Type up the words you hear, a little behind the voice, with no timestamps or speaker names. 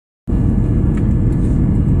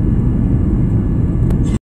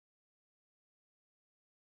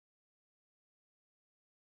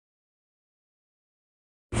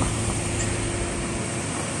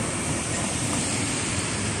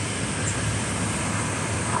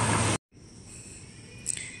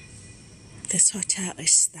This hotel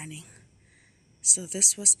is stunning. So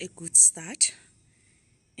this was a good start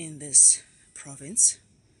in this province,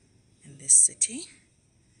 in this city.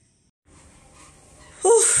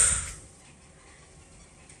 Whew.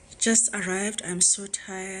 Just arrived. I'm so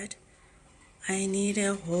tired. I need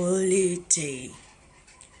a holiday.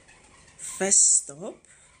 First stop,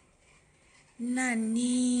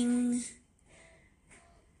 Nanning.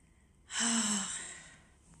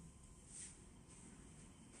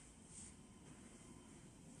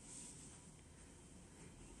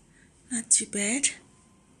 Not too bad.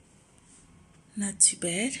 Not too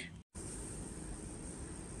bad.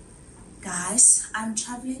 Guys, I'm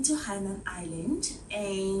traveling to Hainan Island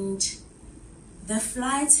and the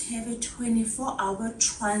flights have a 24-hour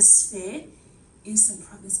transfer in some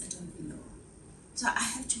province I don't know. So I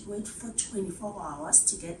have to wait for 24 hours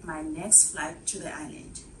to get my next flight to the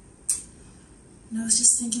island. And I was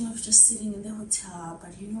just thinking of just sitting in the hotel,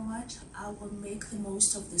 but you know what? I will make the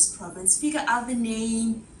most of this province, figure out the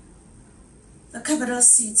name, the capital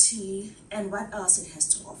city, and what else it has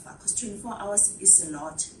to offer, because 24 hours is a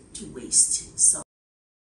lot to waste. So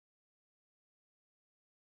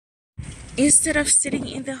instead of sitting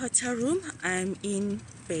in the hotel room, I'm in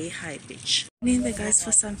Beihai beach. Meeting the guys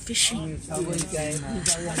for some fishing.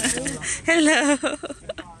 Hello.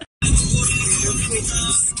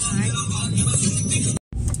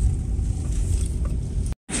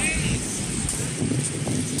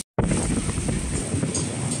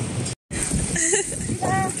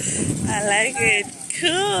 I like it.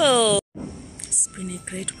 Cool. It's been a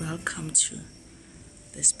great welcome to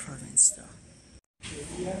this province though.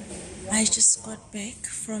 I just got back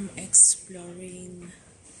from exploring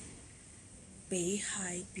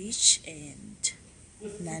Beihai beach and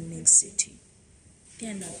Nanning city.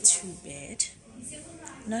 They're not too bad.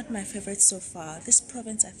 Not my favorite so far. This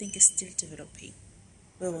province I think is still developing.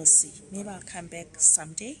 We will see. Maybe I'll come back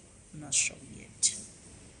someday. I'm not sure yet.